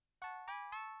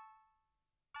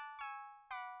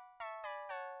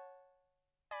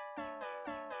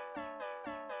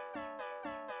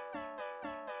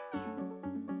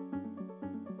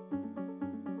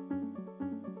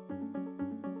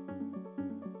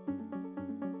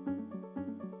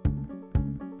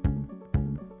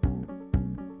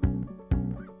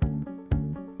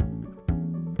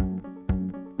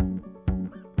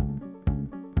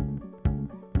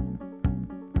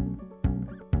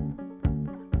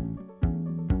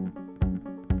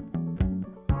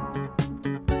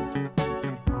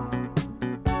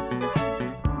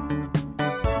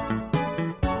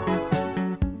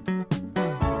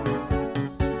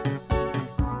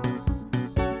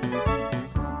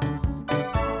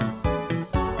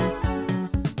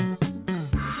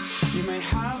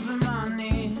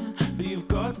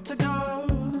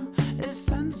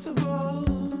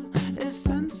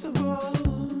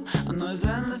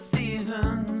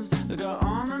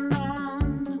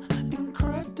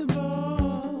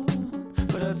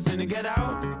to get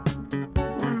out.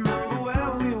 Remember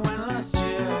where we went last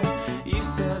year? You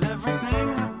said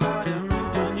everything about him,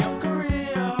 you've done your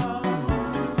career.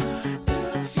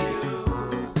 If you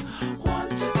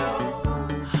want to go,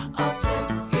 I'll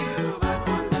take you back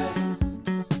one day.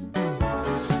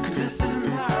 'Cause this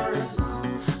isn't Paris,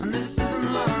 and this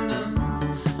isn't London,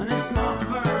 and it's not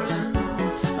Berlin,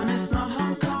 and it's not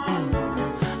Hong Kong,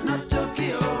 not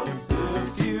Tokyo.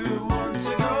 If you want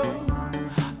to go,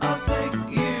 I'll take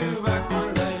you back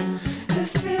one day. It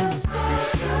feels so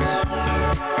good.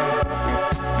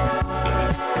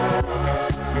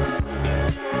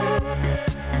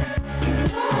 Oh, baby. It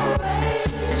feels so good. Oh, baby.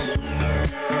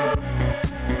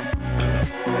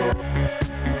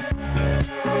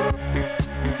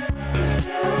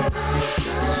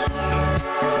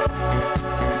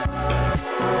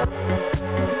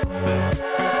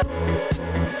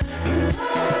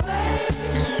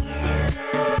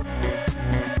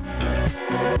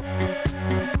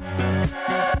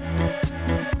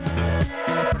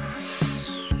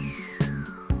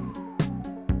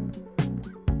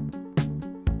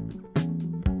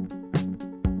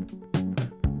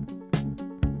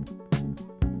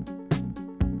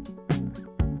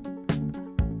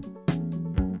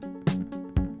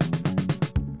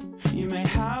 You may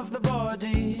have the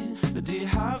body, but do you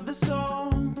have the soul?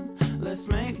 Let's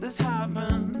make this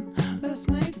happen. Let's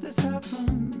make this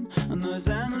happen. And those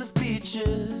endless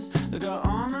beaches that go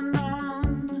on and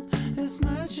on, it's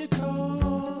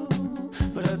magical.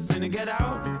 But I'd sooner get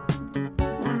out.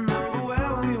 Remember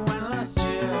where we went last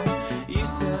year? You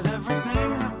said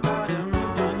everything about him,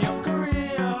 you've done your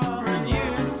career. And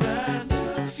you said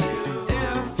if you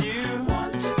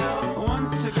want to go, I'll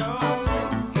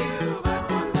take you back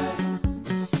one day.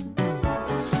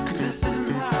 'Cause this isn't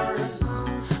Paris,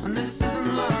 and this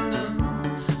isn't London,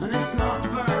 and it's not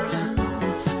Berlin,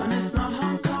 and it's not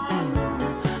Hong Kong,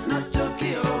 not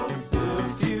Tokyo.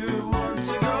 If you want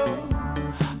to go,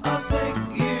 I'll take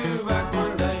you back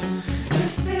one day.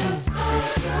 It feels so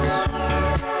good.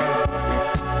 Oh,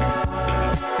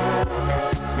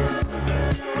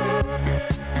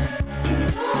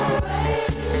 baby.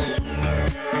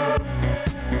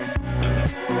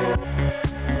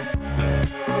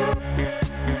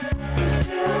 It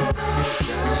feels so good. Oh,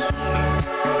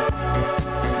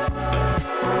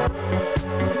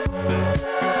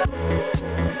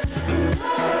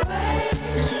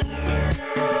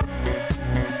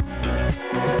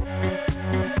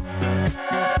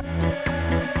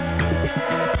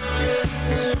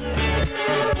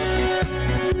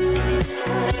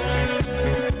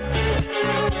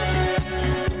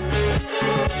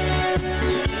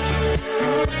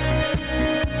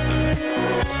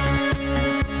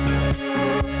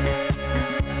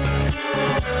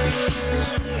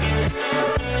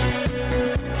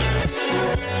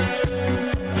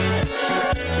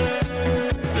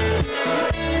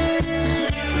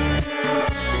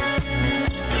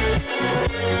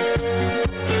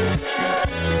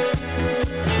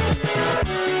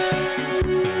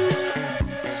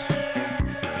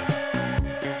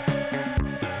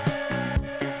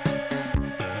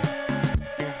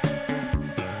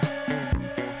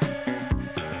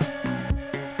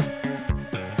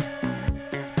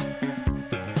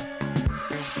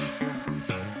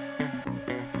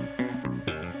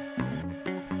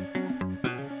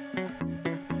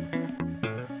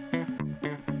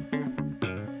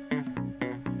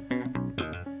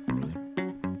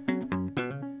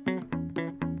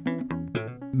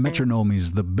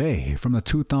 Metronomy's The Bay from the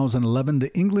 2011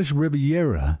 The English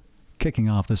Riviera, kicking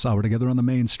off this hour together on the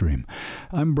mainstream.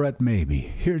 I'm Brett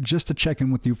Maybe, here just to check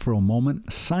in with you for a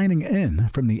moment, signing in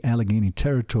from the Allegheny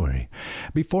territory.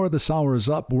 Before this hour is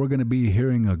up, we're going to be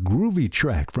hearing a groovy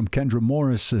track from Kendra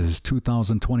Morris's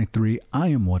 2023 I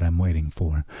Am What I'm Waiting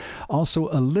For. Also,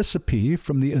 Elisapie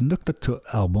from the Inuktitut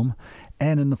album.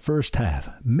 And in the first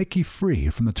half, Micki Free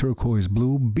from the Turquoise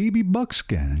Blue, Bebe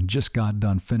Buckskin just got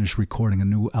done finished recording a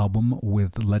new album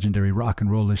with legendary rock and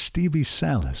roller Stevie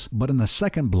Salas. But in the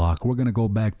second block, we're going to go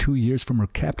back 2 years from her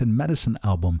Captain Medicine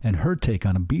album and her take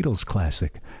on a Beatles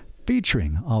classic.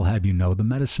 Featuring, I'll have you know, the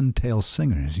Medicine Tail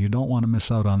Singers. You don't want to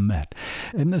miss out on that.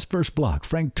 In this first block,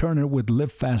 Frank Turner with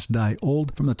Live Fast, Die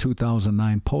Old from the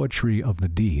 2009 Poetry of the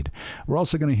Deed. We're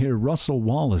also going to hear Russell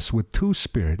Wallace with Two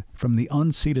Spirit from the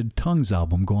Unseated Tongues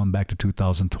album going back to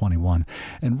 2021.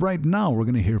 And right now, we're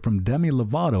going to hear from Demi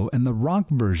Lovato and the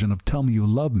rock version of Tell Me You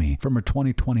Love Me from her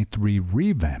 2023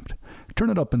 Revamped.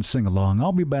 Turn it up and sing along.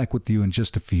 I'll be back with you in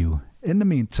just a few. In the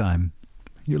meantime,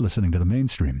 you're listening to The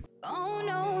Mainstream. Oh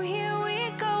no, here we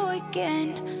go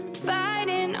again,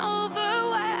 fighting over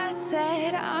what I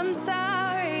said. I'm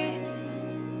sorry,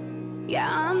 yeah,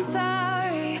 I'm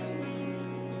sorry.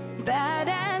 bad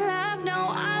at love. No,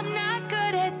 I'm not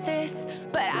good at this,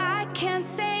 but I can't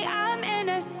say I'm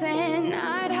innocent,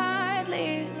 not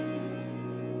hardly.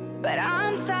 But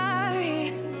I'm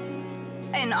sorry,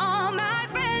 and all my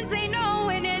friends, they know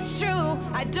when it's true.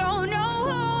 I don't know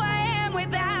who I am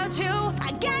without you.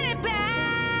 I got it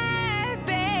back,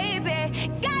 baby,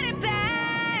 got it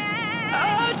back.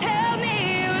 Oh, tell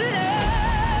me you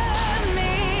love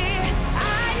me.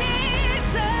 I need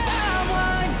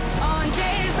someone. On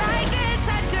days like this,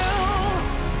 I do.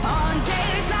 On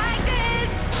days like this,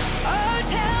 oh,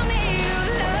 tell me you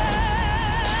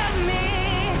love me.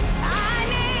 I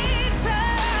need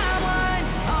someone.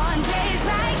 On days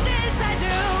like this, I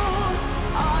do.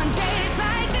 On days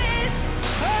like this,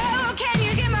 oh, can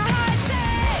you get my heart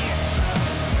say?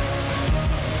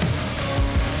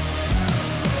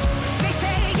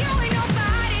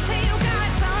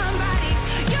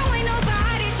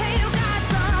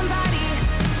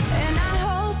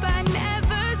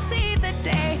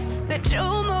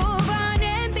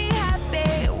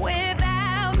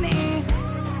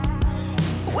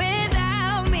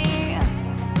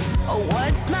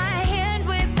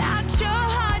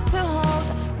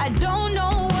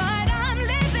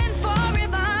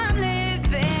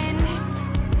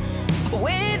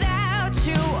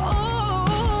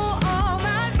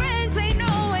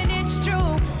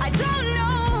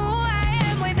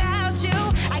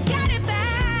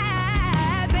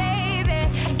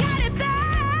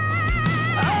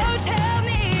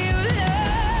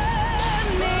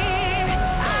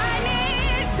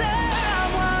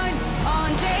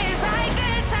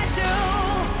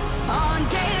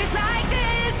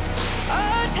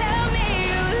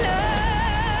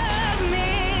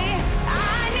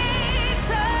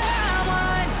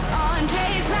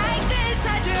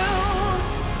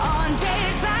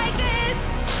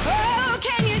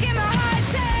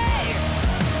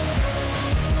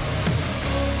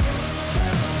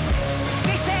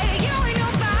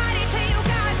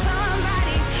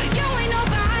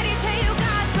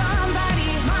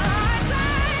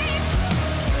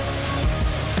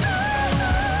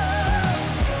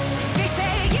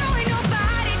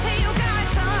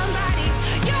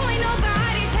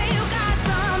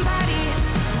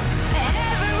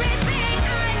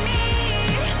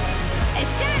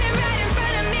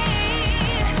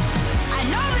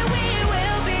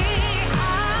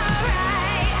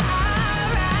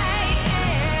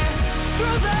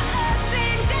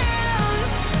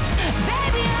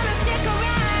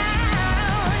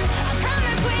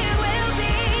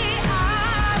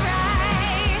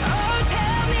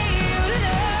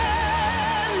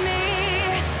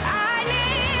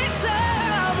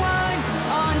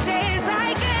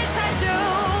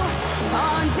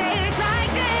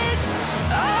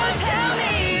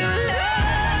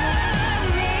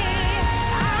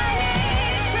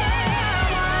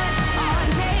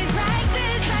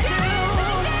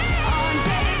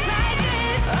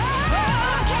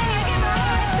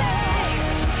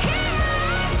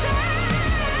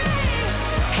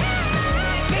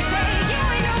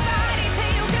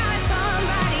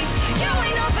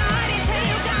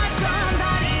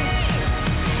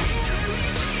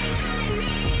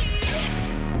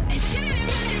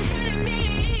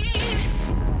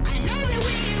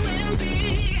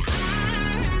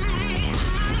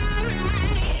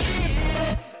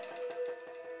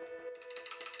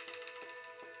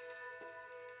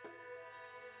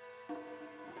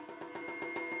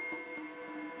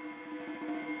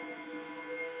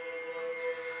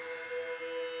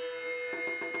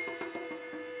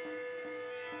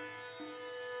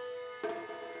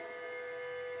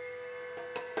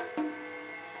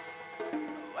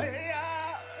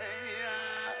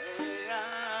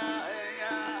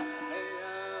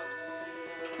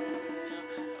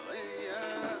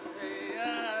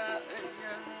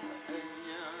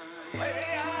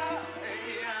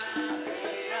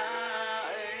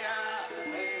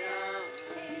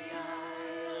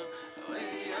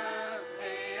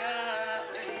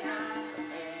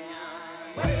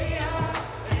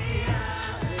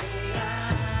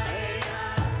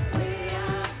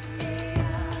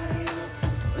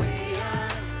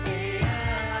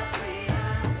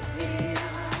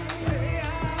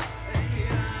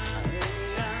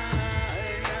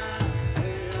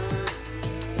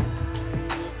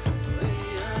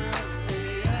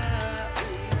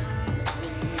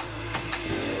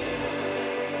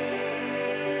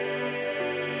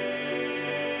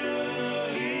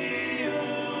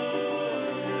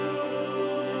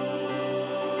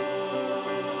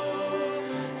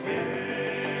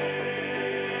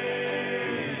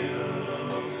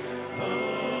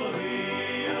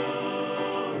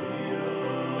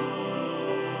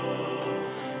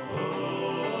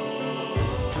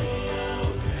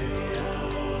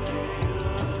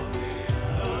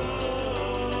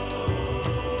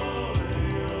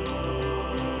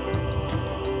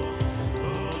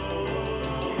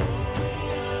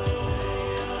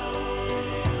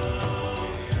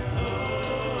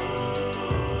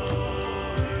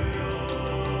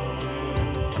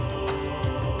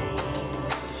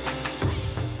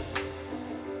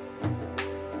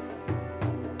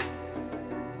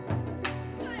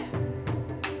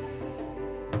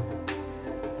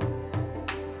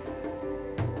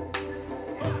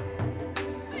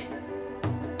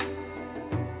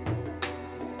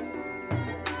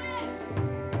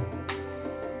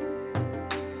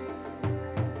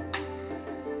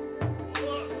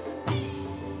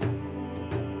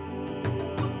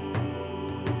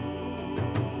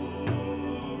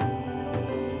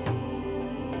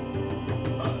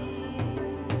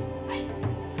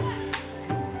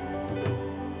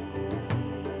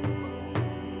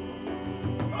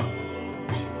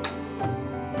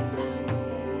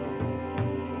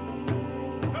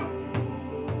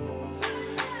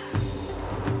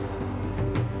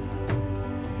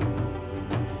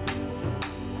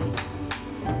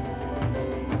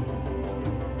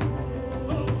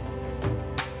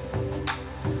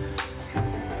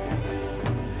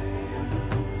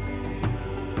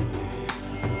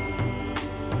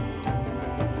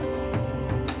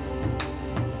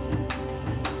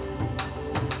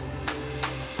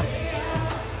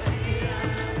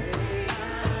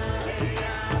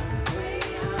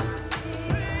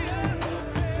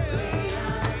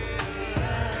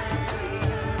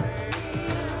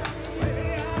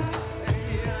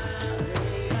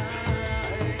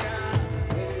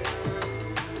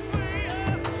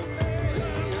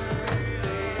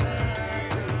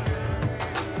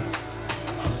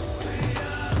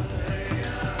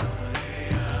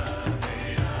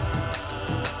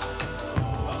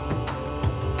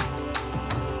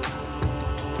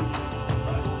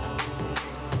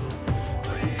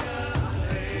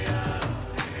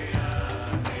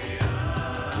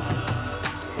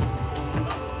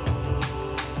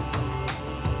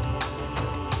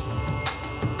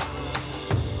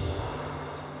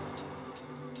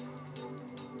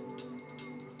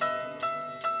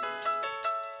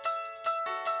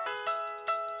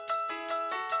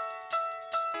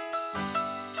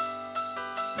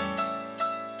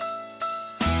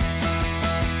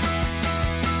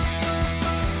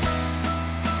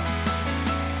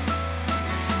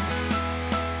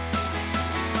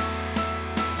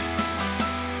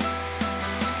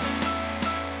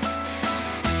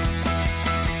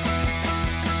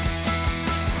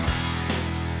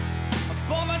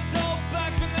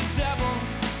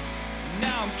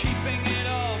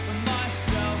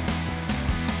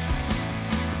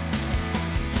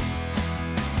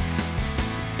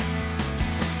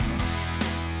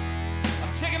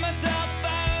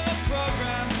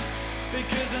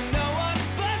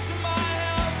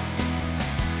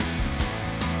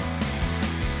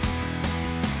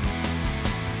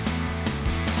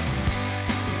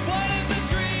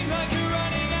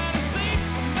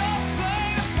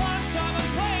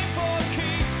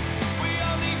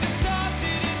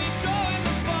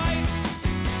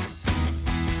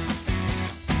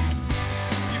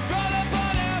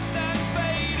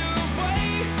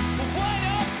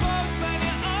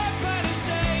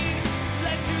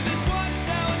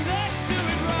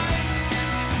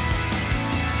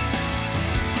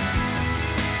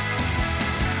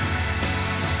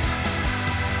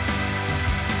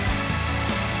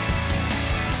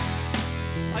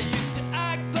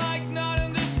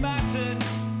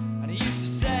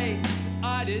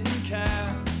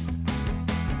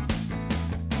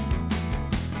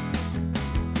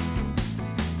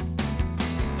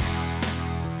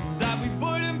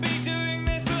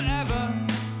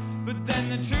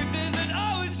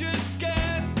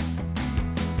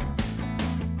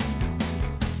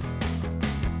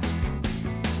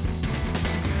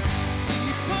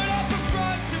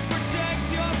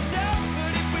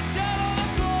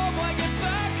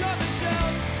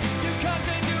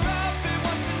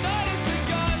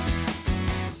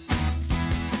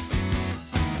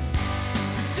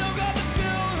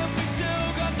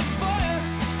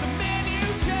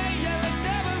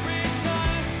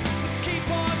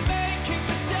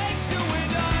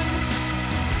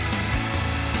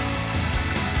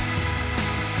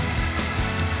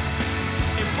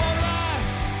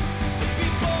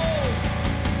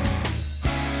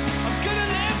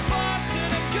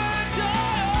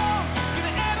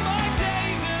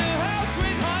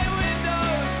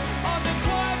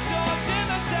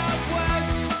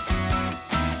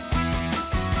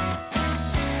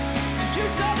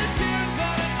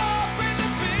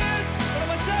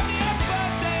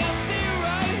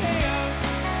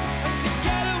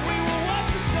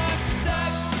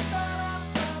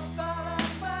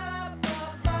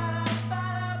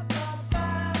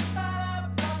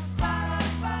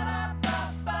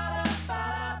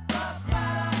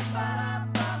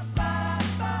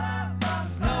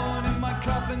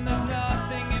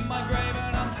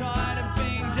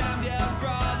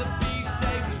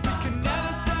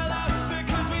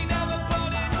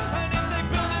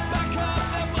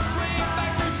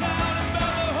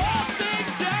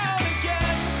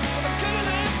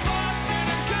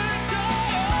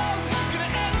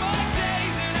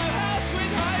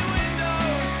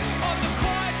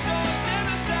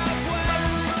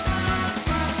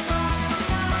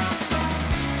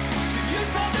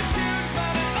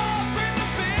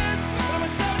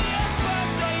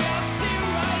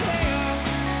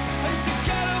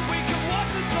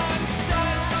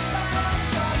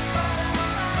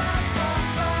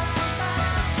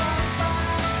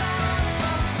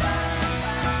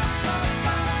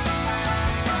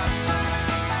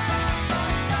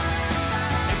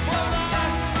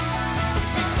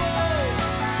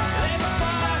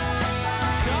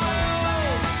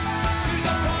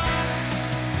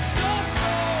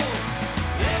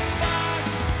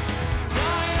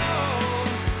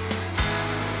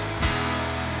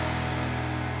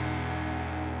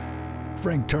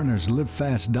 Frank Turner's Live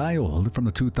Fast, Die Old from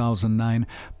the 2009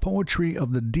 Poetry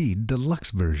of the Deed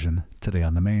Deluxe version, today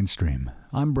on the mainstream.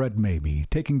 I'm Brett Maybe,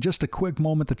 taking just a quick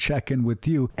moment to check in with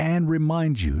you and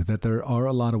remind you that there are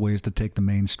a lot of ways to take the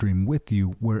mainstream with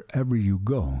you wherever you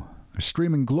go.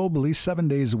 Streaming globally 7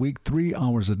 days a week, 3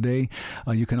 hours a day.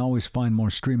 You can always find more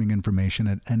streaming information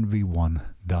at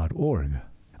nv1.org.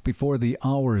 Before the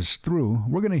hour is through,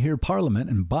 we're going to hear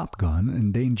Parliament and Bopgun,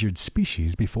 Endangered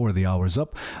Species, before the hour's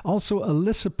up. Also,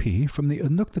 Elisapie from the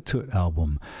Inuktitut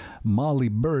album, Molly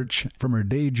Burch from her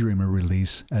Daydreamer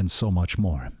release, and so much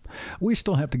more. We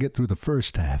still have to get through the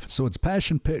first half, so it's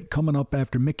Passion Pit coming up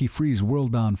after Micki Free's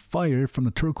World on Fire from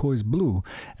the Turquoise Blue,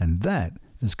 and that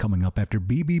is coming up after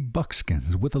Bebe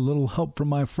Buckskins With a Little Help from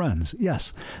My Friends.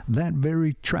 Yes, that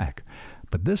very track.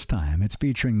 But this time, it's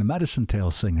featuring the Medicine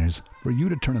Tail Singers for you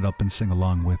to turn it up and sing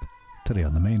along with today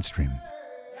on the mainstream.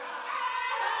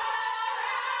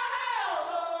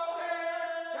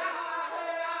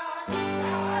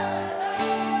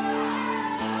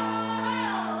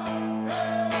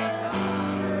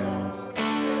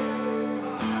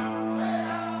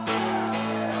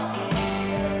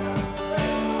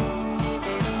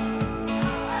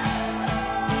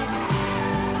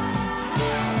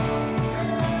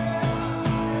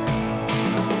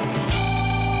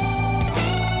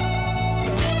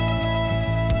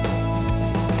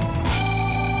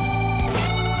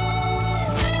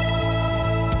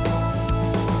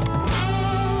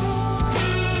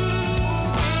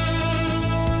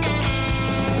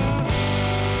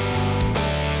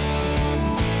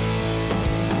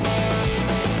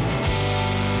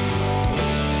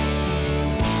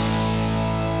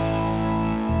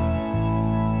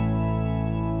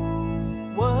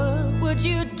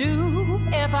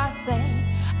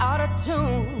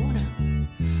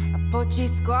 Pochi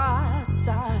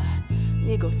squatta,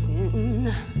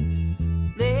 negocin.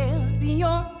 Let me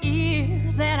your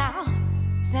ears and I'll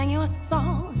sing you a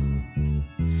song.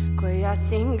 Quia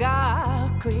singa,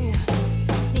 quia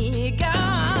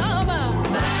nigama.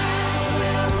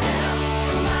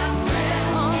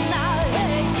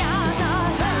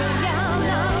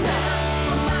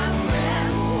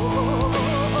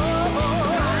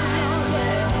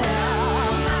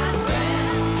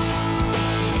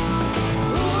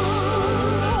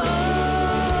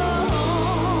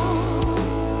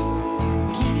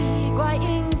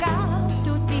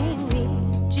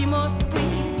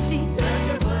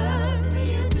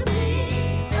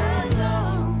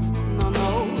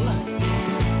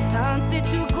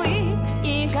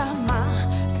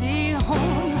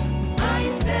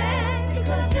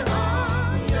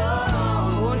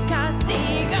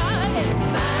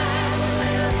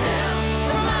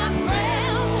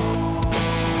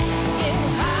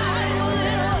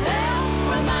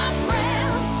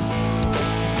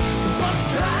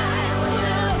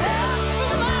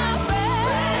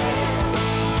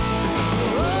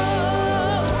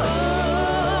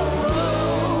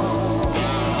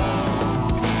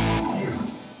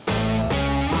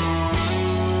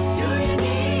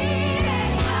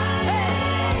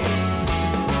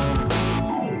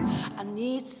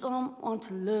 Someone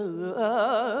to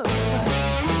love.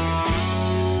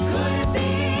 Could it be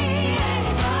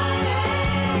anybody?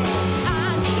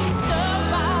 I need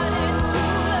somebody to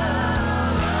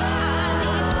love. I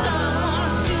need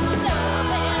someone to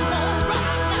love and love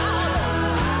right now.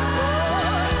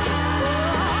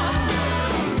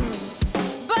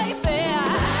 Baby,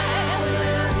 I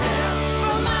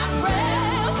from my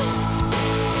friends.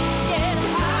 Get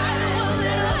high with a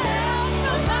little help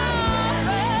from my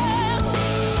friends.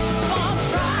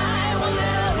 Try with a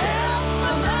little help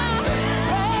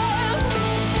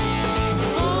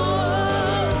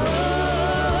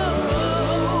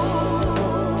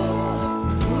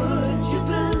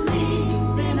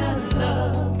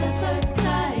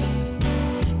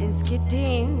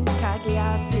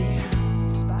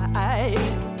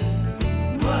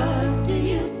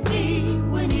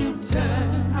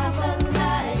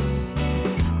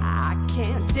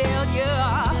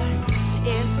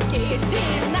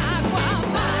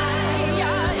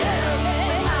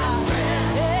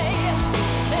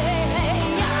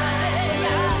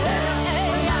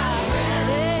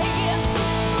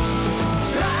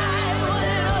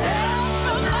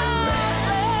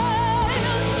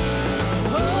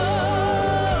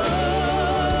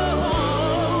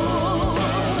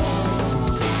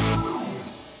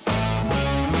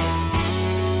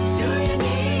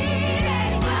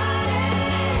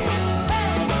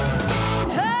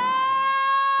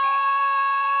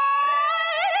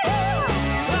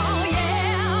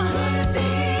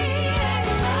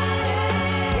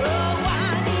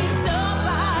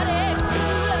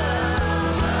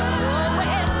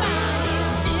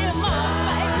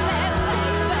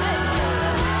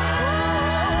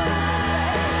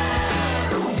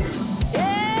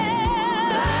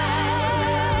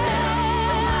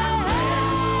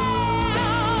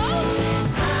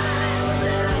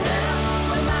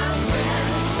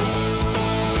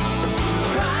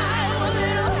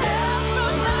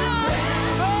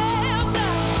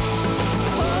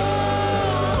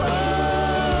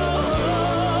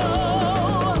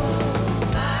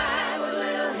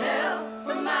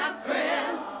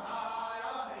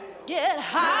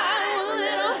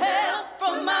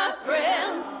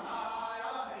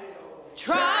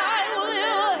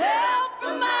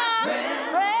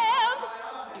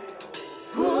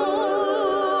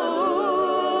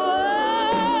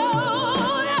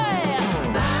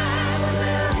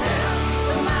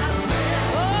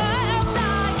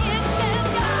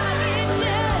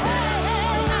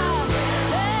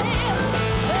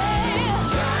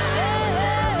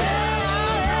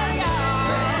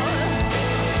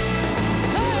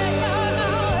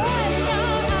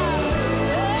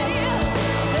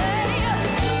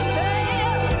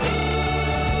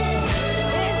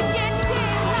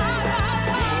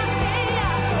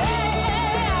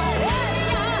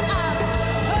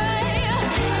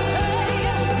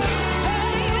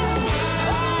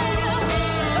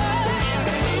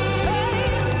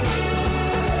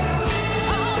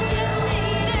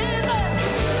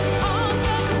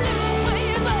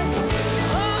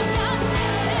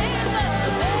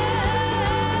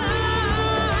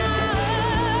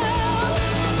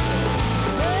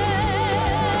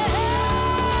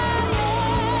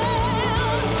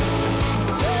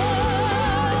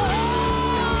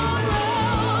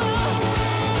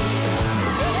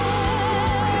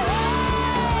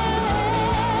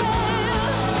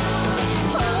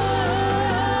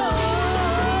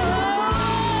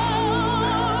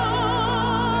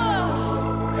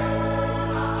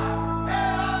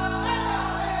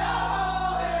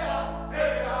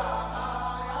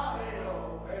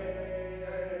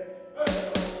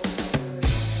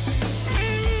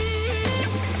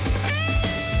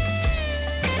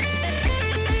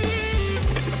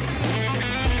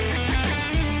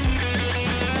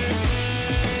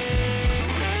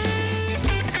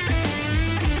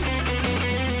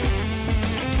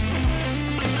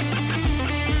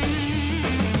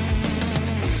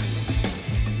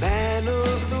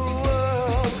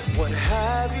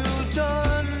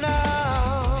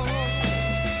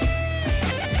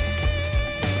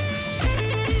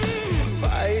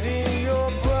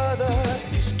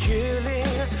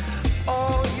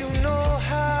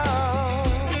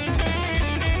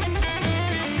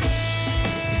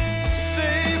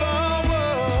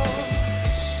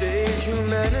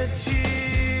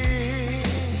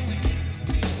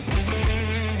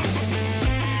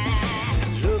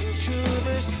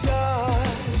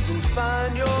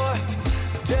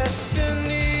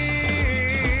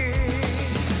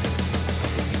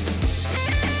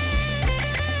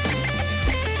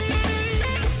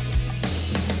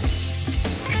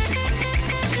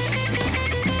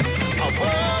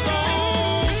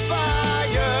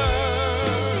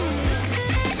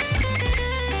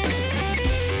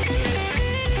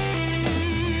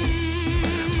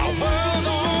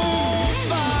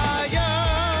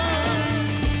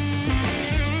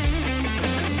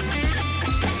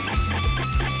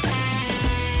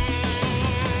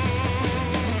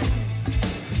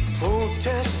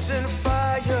open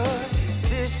fire. Is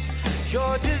this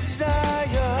your desire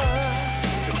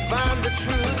to find the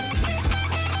truth?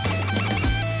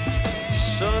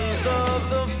 Sons of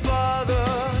the Father,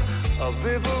 a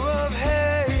river of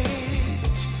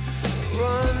hate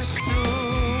runs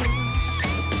through.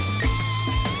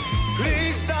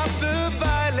 Please stop the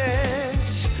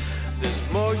violence.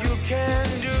 There's more you can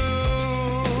do.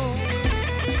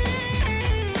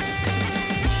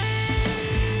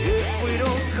 If we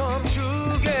don't come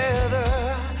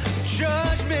together,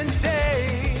 Judgment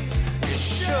Day is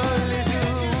surely due.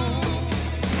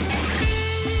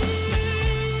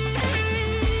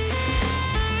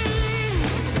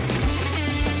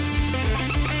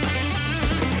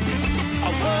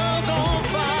 A world on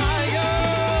fire.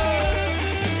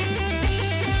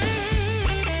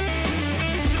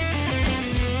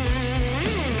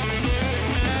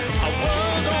 A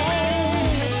world on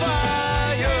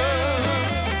fire.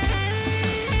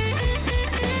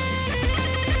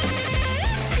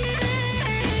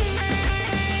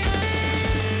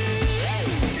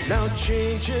 Now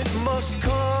change it must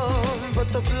come, but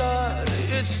the blood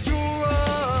it still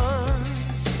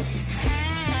runs.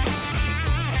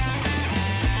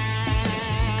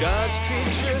 God's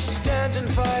creatures stand and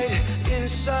fight,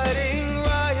 inciting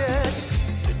riots.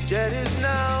 The debt is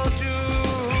now due.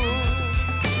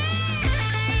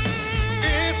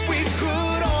 If we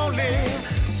could only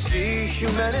see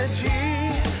humanity,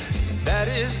 that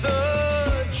is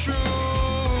the truth.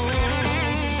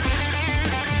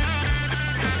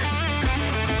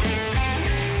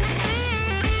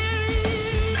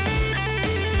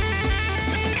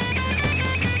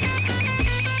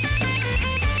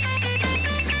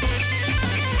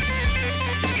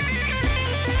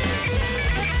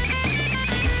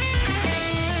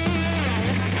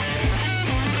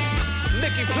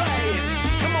 Micki, play.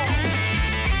 Come on.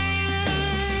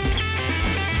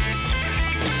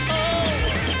 Oh,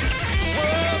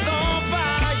 world on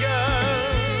fire.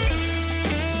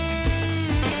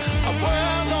 A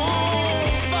world on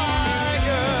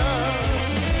fire.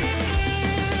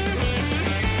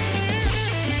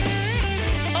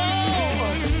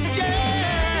 Oh,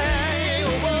 yeah.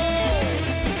 Whoa.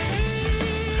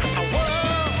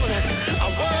 A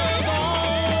world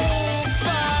on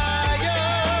fire.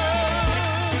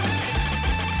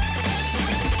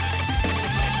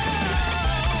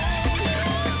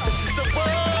 This is the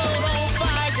world on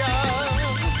fire.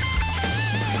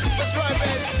 That's right,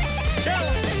 baby. Chao,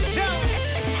 Chao.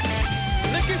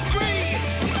 Micki free.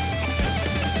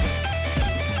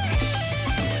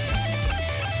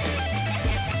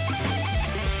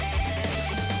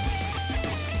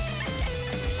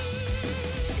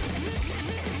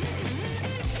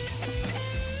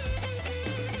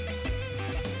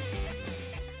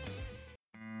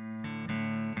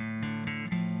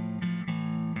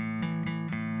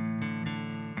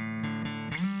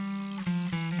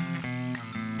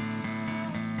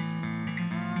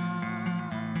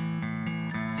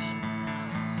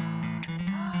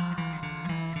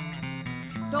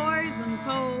 Stories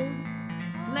untold,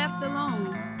 left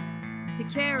alone to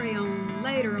carry on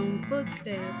later on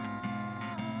footsteps.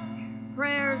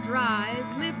 Prayers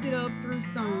rise, lifted up through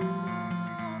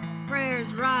song.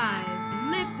 Prayers rise,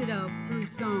 lifted up through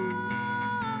song.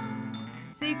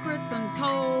 Secrets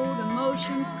untold,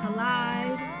 emotions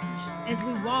collide as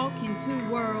we walk in two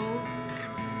worlds.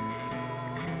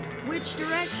 Which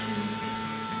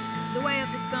directions? The way of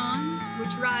the sun,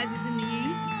 which rises in the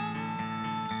east.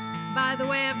 By the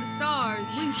way of the stars,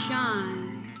 we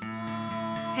shine.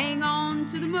 Hang on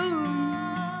to the moon,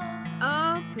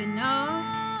 up and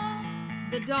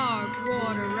up, the dark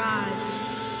water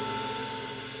rises.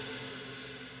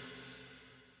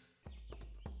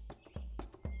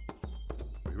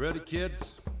 We ready,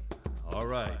 kids? All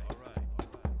right.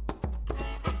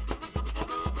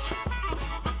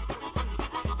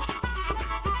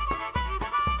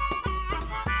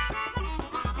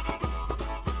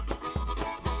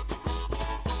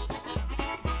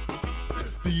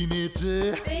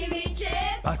 비밀제 비밀제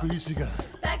바꿀 시간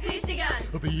바꿀 시간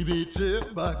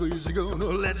비밀제 바꿀 시간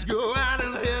Oh, let's go out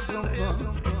and have some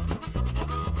fun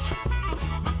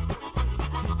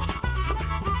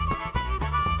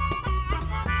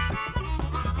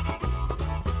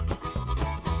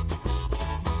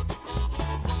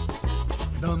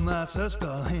넌 my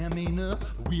sister, hand me up.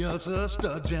 We are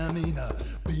sister, jamming up.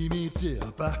 비밀제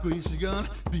바꿀 시간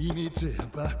비밀제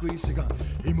바꿀 시간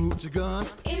이무지간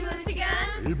이무지간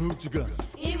이무지간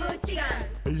이무지간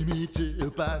비밀제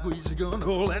바꿀 시간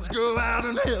Oh, let's go out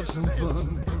and have some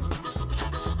fun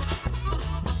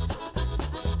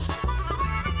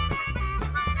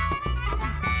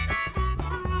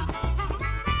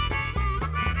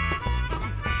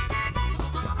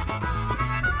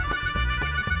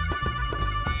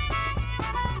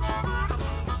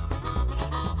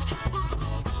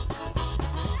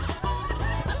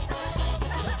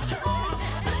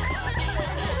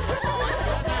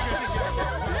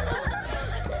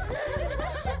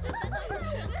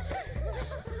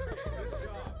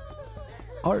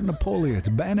Art Napoleon's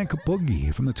Bannock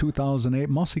Boogie from the 2008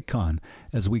 Musicon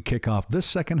as we kick off this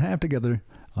second half together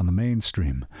on the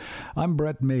mainstream. I'm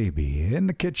Brett Maybe, in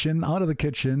the kitchen, out of the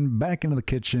kitchen, back into the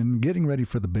kitchen, getting ready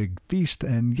for the big feast.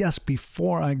 And yes,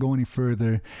 before I go any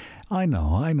further, I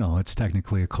know, it's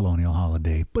technically a colonial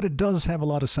holiday, but it does have a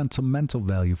lot of sentimental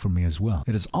value for me as well.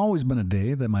 It has always been a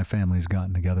day that my family's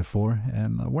gotten together for,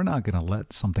 and we're not going to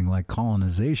let something like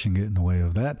colonization get in the way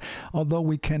of that, although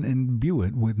we can imbue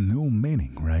it with new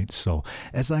meaning, right? So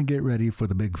as I get ready for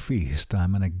the big feast,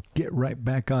 I'm going to get right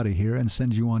back out of here and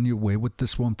send you on your way with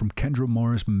this one from Kendra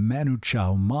Morris, Manu,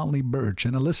 Chao, Motley, Burch,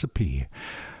 and Elisapie.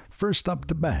 First up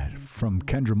to bat, from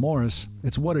Kendra Morris,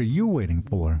 it's What Are You Waiting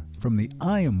For? From the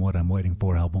I Am What I'm Waiting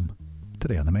For album.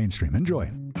 Today on the mainstream.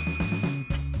 Enjoy.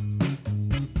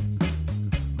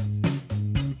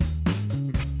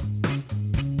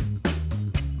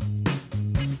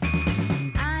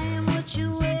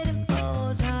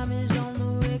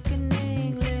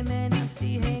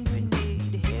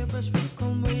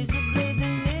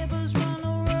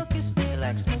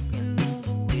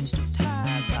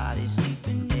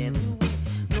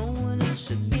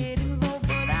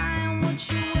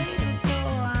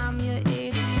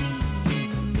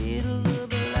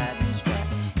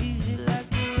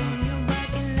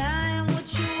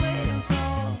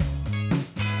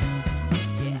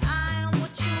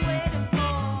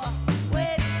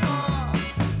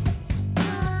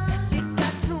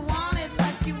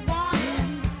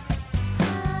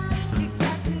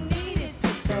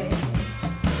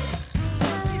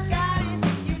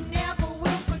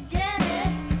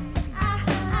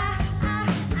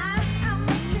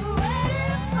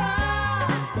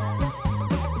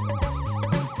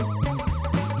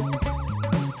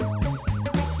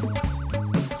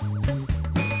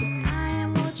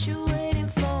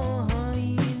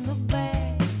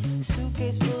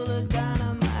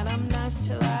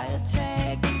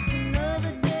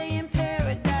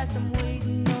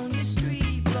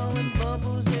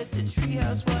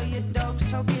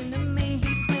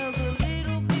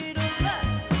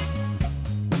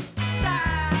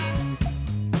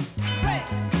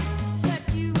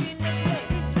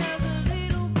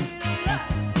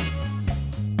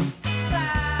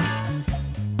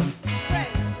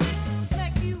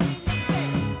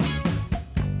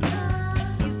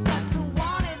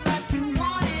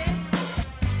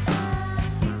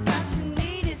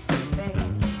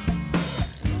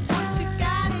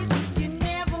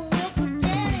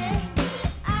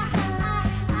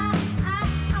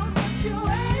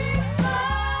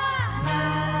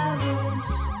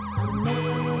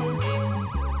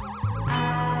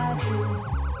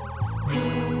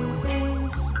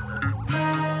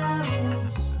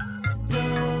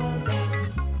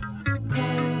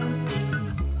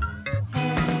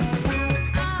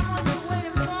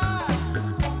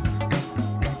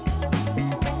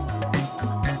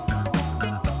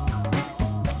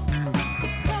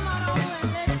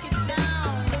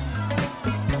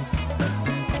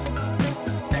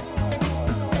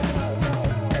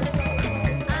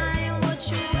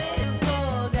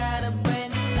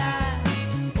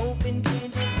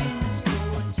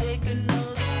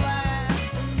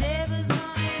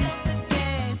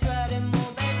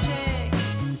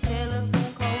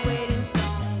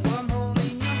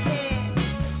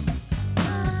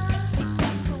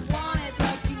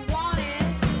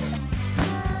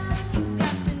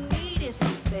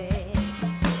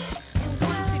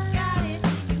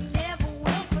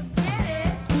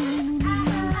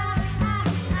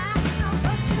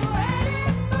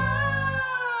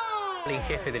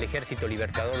 Jefe del Ejército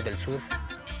Libertador del Sur,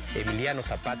 Emiliano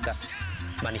Zapata,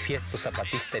 manifiesto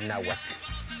zapatista en náhuatl.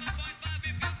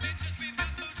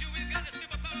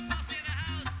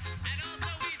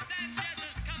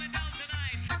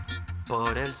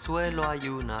 Por el suelo hay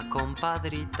una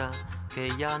compadrita que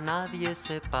ya nadie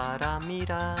se para a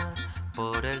mirar.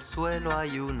 Por el suelo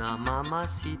hay una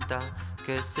mamacita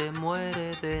que se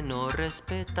muere de no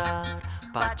respetar.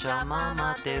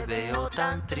 Pachamama, te veo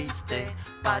tan triste,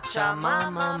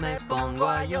 Pachamama, me pongo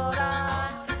a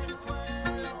llorar.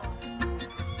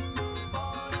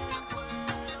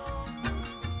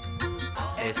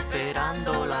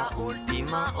 Esperando la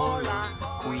última ola,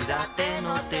 cuídate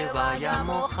no te vaya a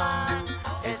mojar.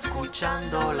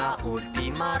 Escuchando la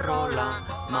última rola,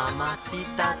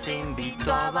 mamacita te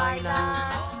invito a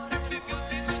bailar.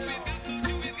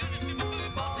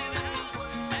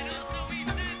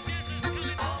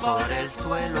 Por el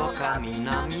suelo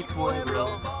camina mi pueblo,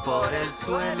 por el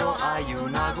suelo hay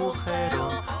un agujero,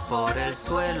 por el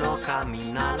suelo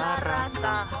camina la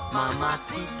raza,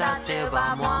 mamacita te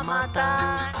vamos a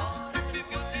matar.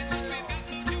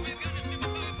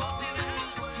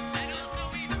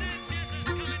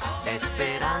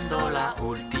 esperando la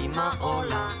última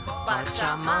ola.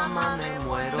 Pachamama, me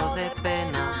muero de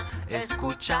pena,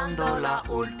 escuchando la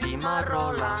última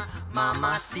rola.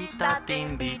 Mamacita, te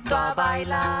invito a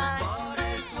bailar. Por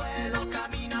el suelo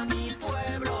camina mi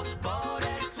pueblo, por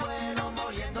el suelo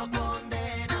moliendo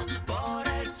condena, por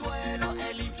el suelo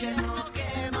el infierno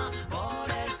quema,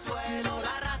 por el suelo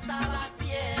la raza va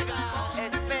ciega,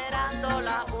 esperando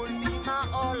la última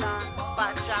ola.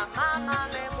 Pachamama,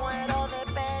 me muero de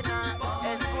pena,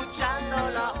 escuchando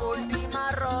la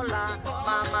última rola.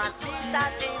 Mamacita,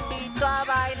 te invito a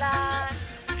bailar.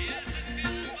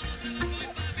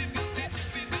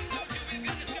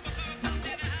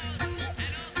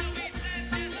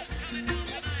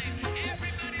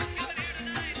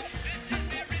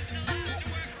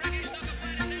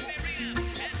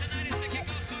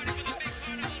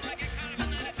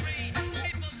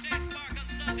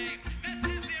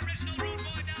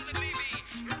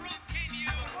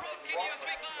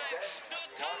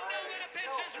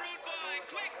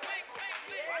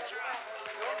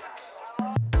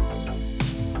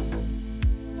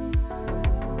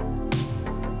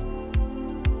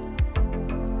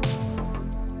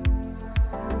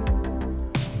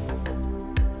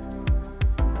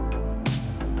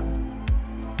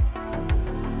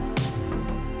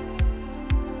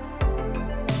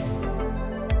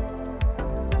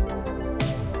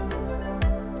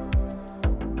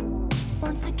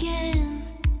 Once again,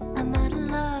 I'm out of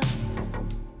love.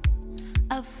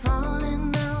 I've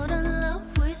fallen out of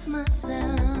love with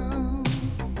myself.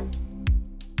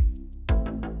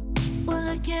 Well,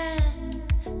 I guess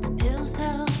the pills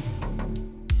help,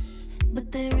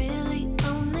 but they really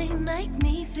only make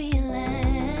me feel less.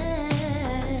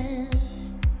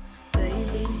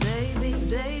 Baby, baby,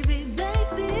 baby,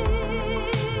 baby,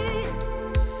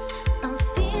 I'm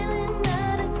feeling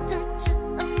out of touch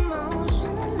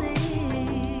emotionally.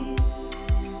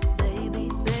 Baby,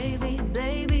 baby,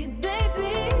 baby,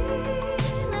 baby,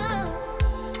 now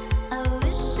I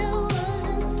wish I was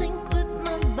in sync with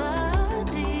my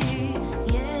body.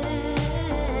 Yeah,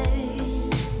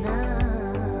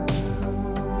 now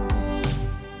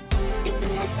it's a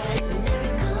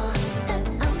miracle that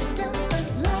I'm still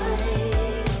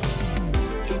alive.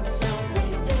 It's only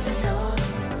physical,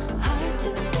 hard to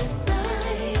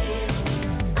deny.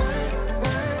 I'm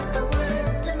not the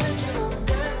one-dimensional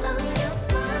girl of your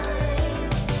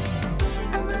mind.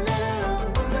 I'm a literal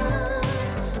woman,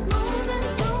 moving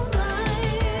through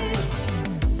life.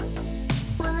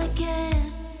 Well, I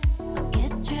guess I'll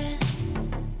get dressed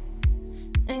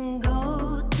and go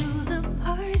to the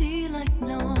party like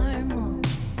normal.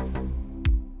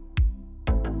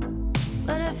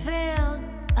 But I failed,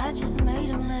 I just made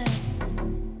a mess.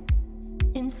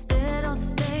 Instead, I'll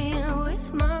stay in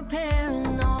with my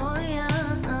paranoia.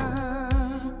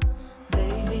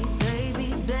 Baby,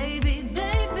 baby, baby,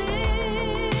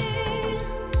 baby,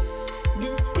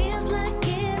 this feels like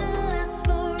it'll last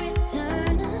for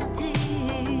eternity.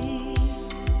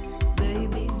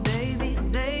 Baby, baby,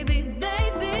 baby,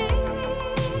 baby,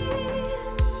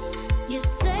 you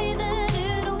say that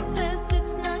it'll pass,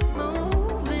 it's not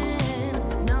moving.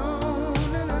 No,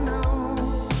 no, no, no,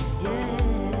 yeah.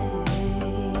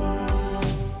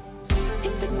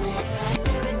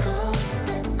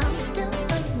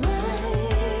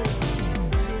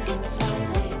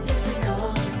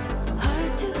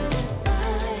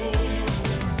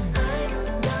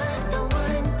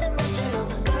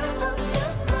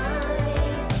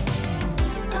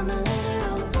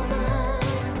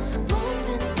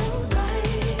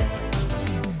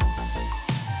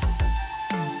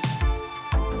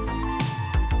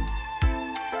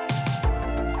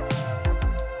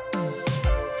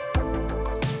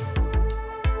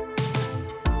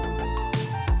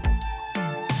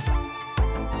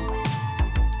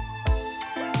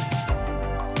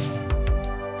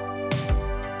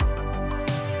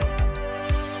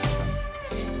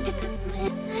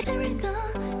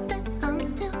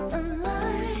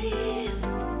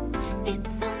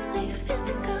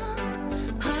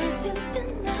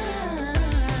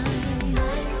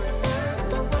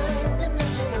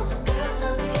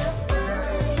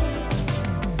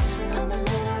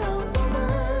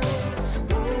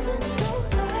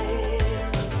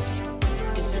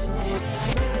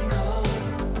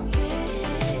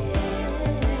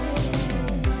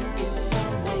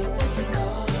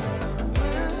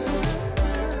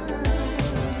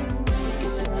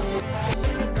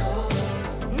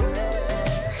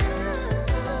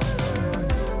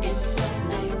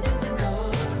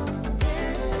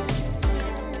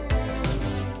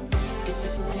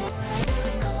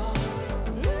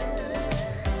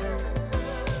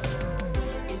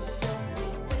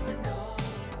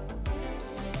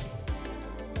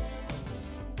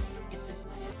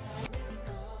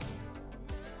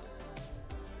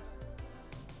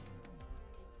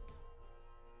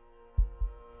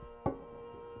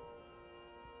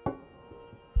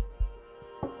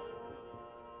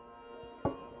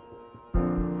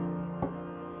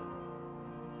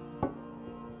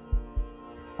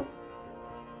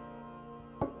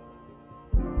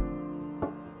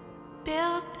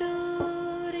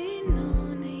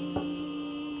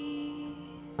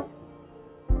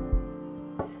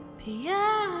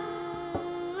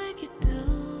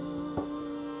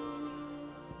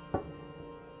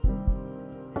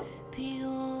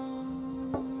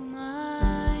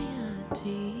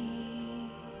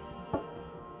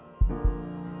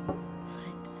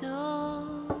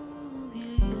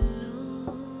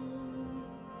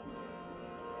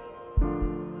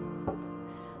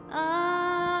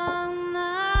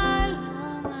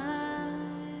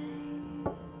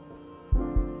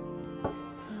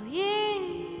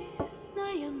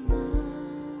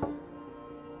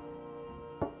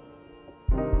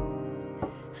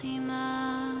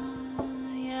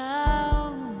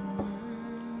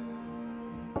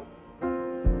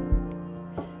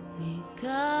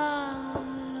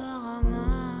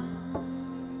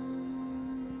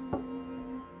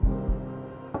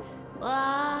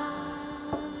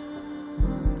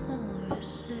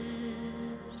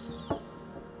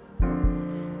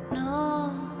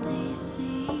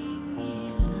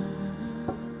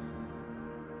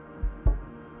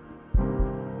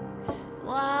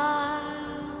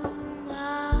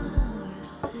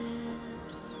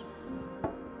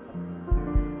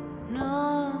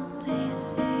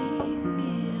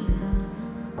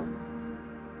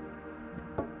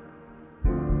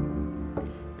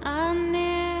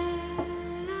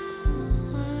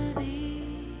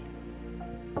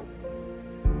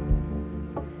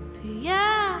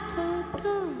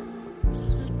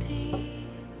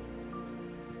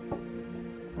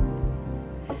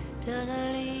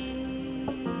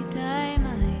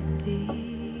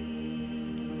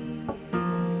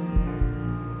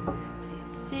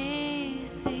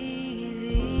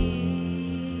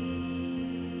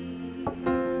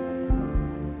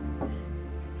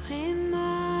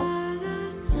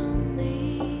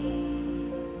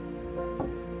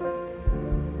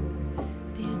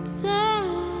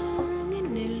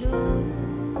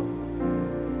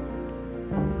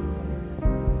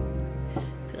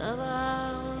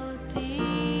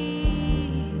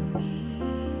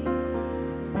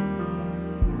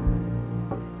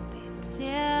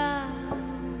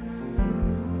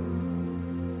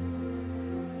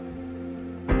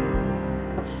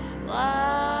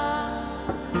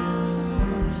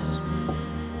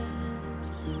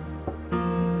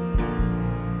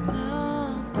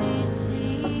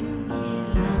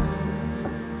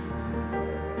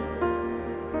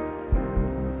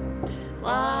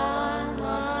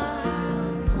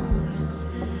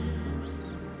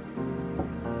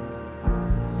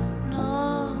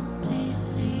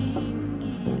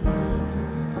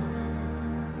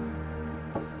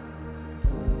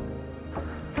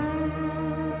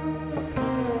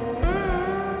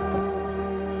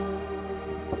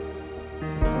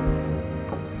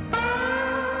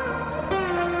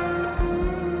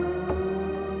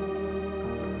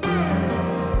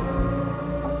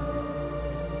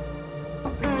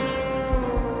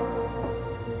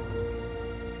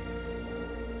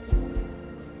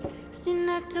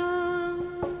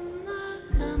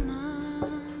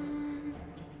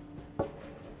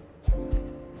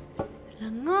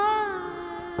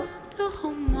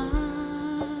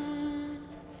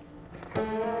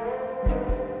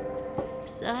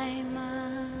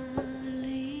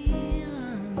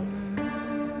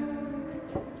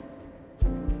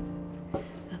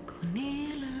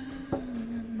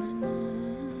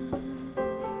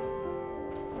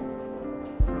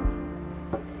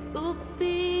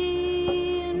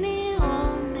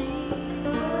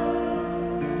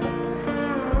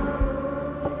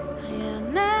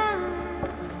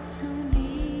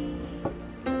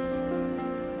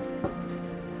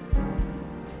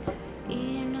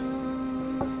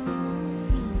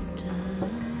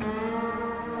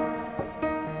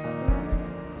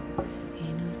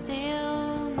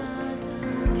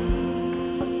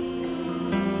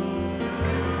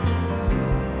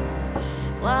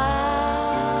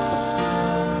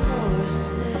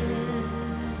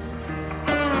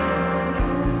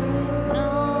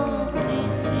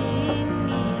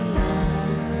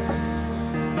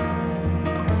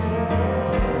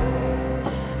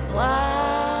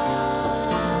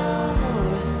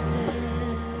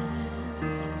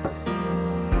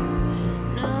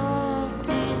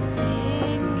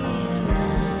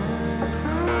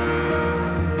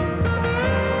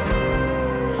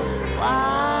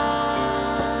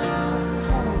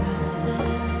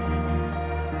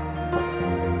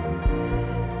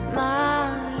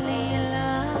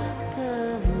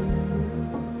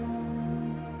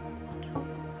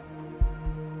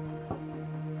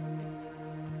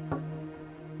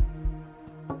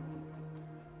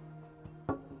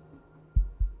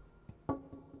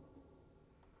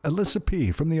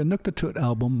 Elisapie from the Inuktitut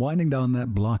album, winding down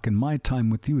that block in my time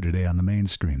with you today on the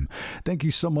mainstream. Thank you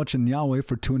so much, and Yahweh,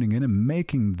 for tuning in and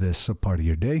making this a part of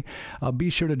your day. Be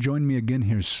sure to join me again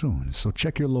here soon, so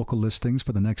check your local listings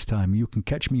for the next time you can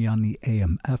catch me on the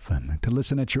AM/FM. To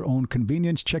listen at your own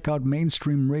convenience, check out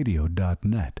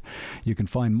mainstreamradio.net. You can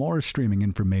find more streaming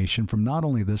information from not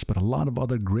only this, but a lot of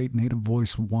other great Native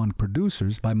Voice One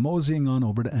producers by moseying on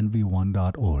over to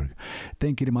nv1.org.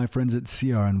 Thank you to my friends at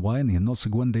CRNY and the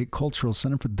Anosaguende Cultural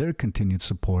Center for their continued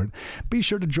support. Be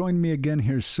sure to join me again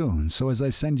here soon. So as I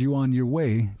send you on your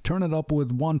way, turn it up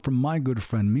with one from my good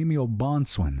friend Mimi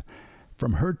O'Bonswin.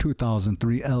 From her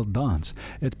 2003 El Dance,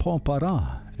 it's Paul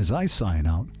Para as I sign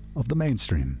out of the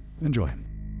mainstream. Enjoy.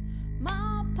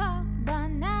 Ma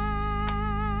Porte-bonheur,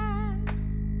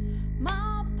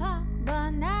 ma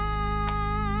Porte-bonheur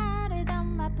est dans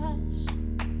ma poche,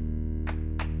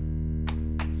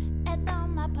 est dans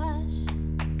ma poche.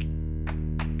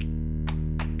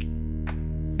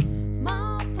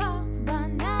 Mon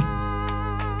porte-bonheur,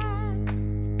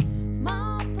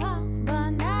 mon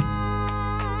porte-bonheur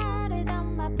est dans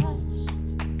ma poche,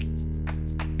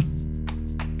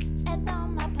 est dans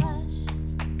ma poche.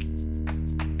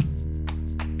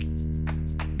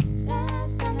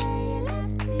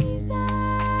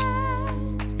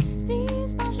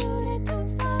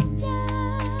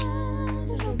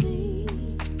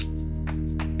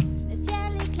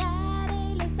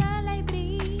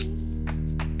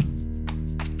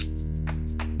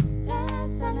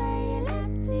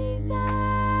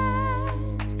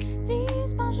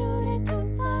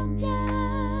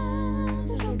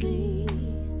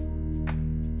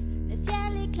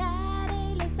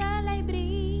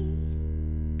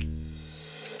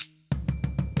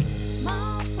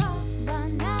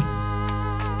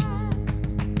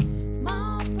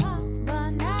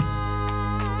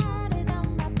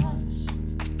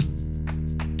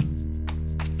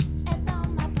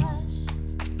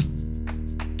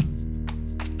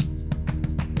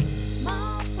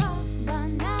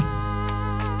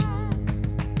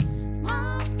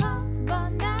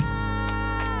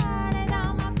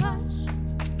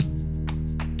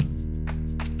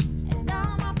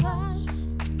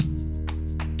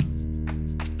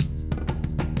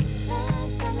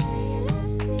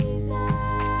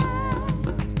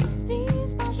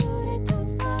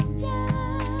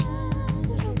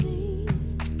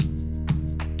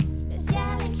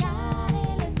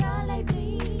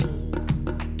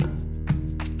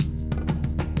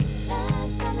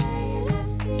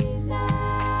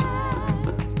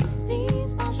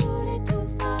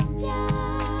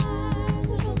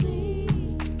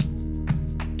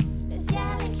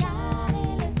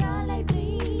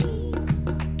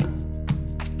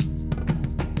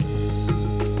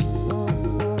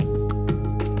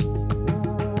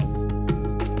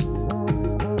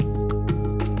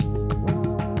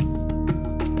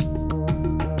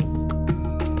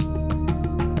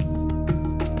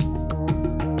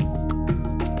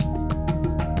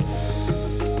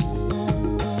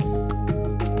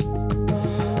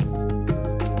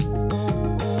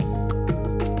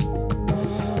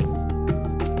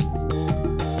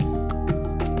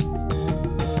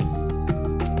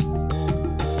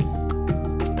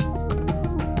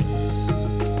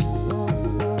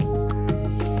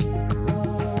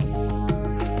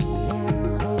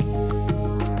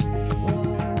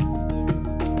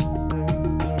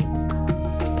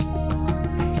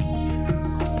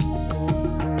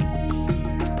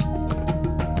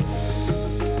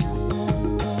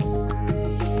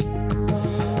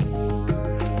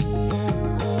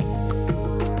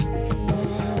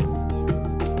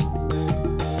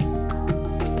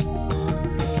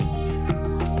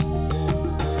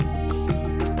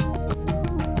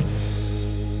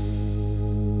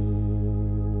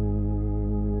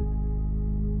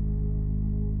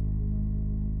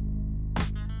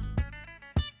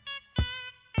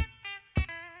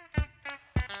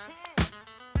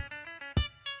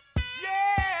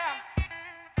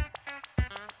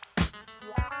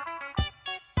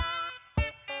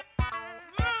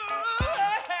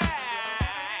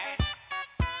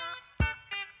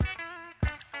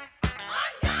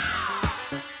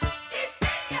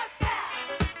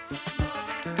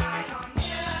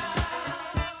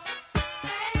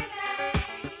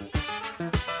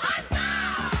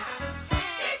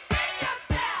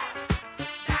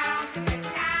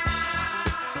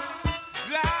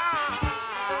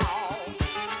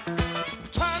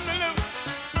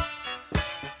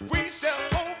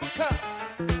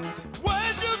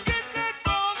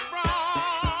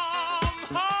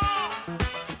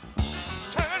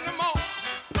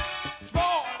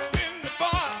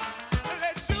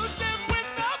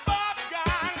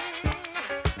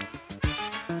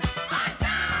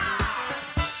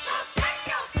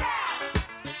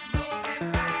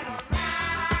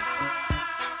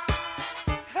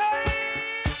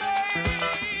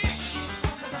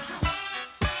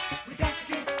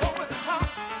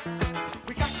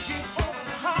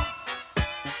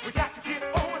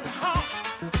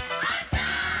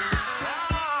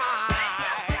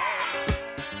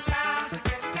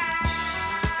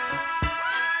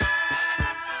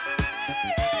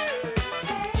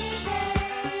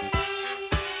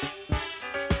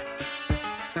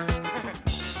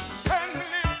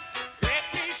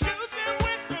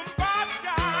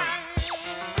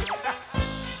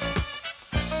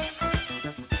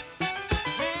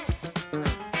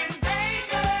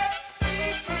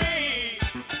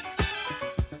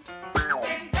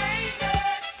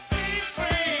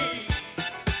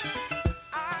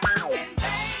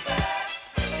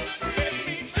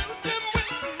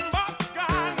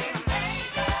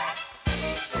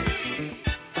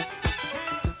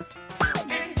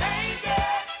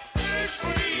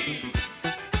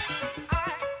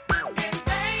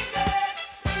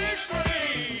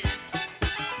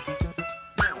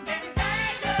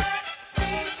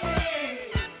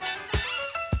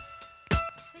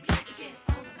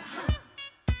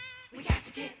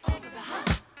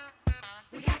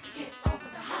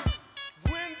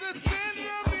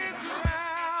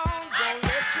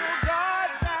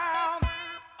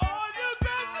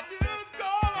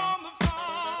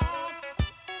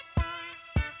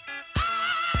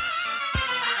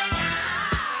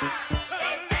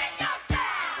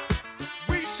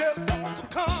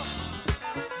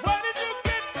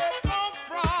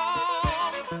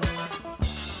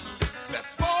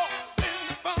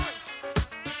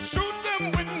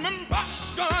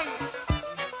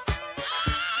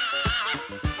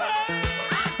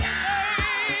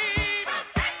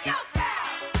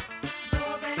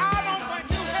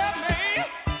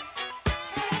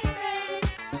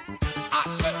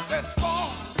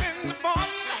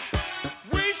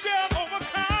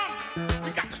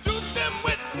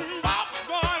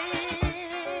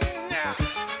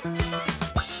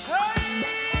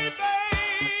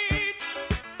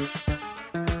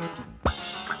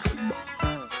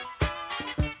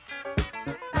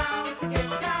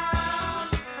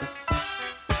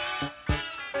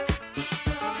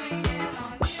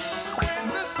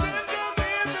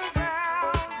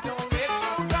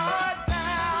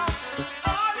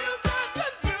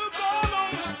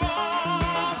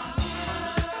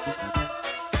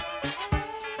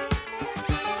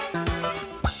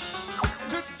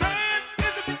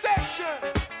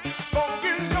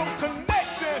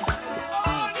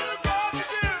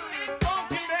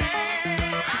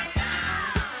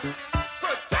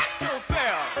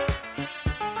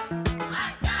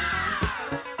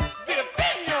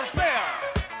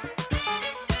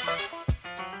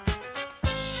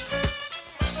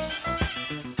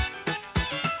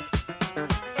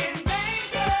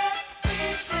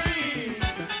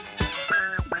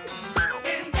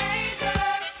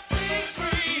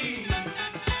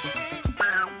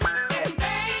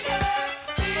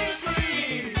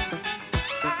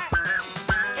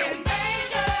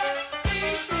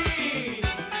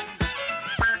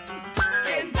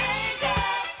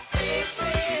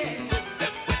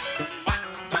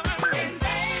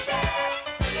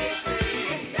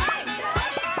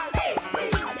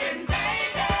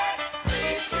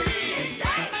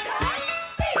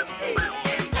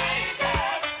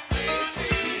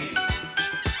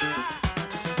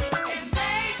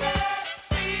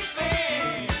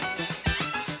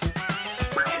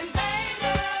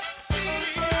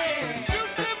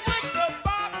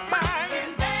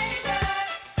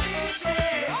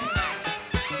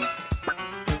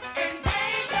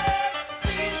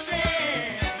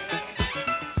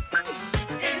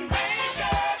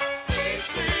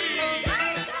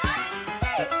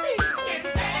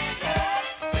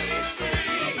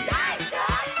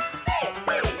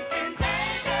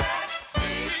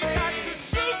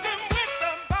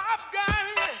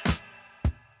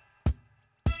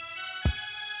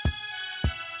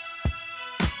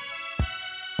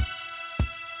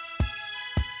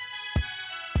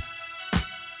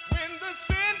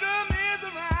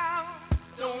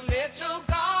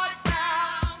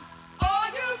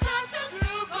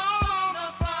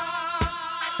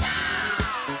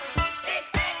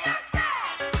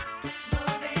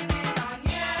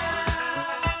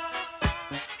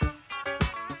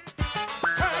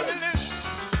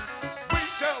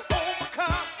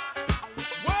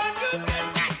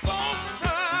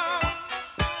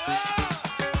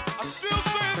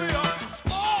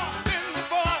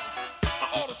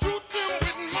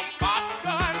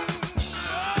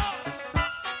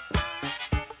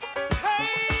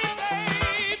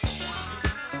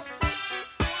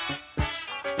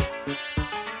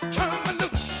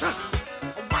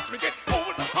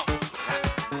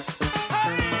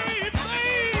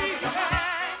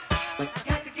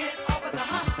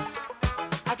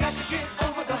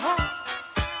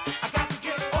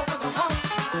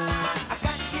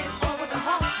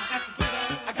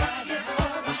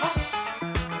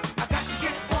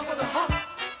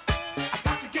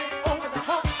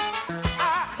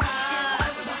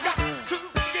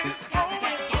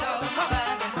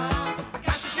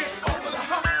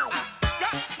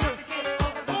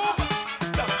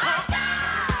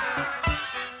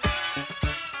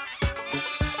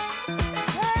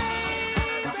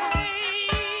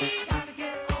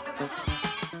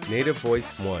 Native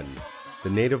Voice One, the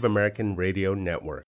Native American Radio Network.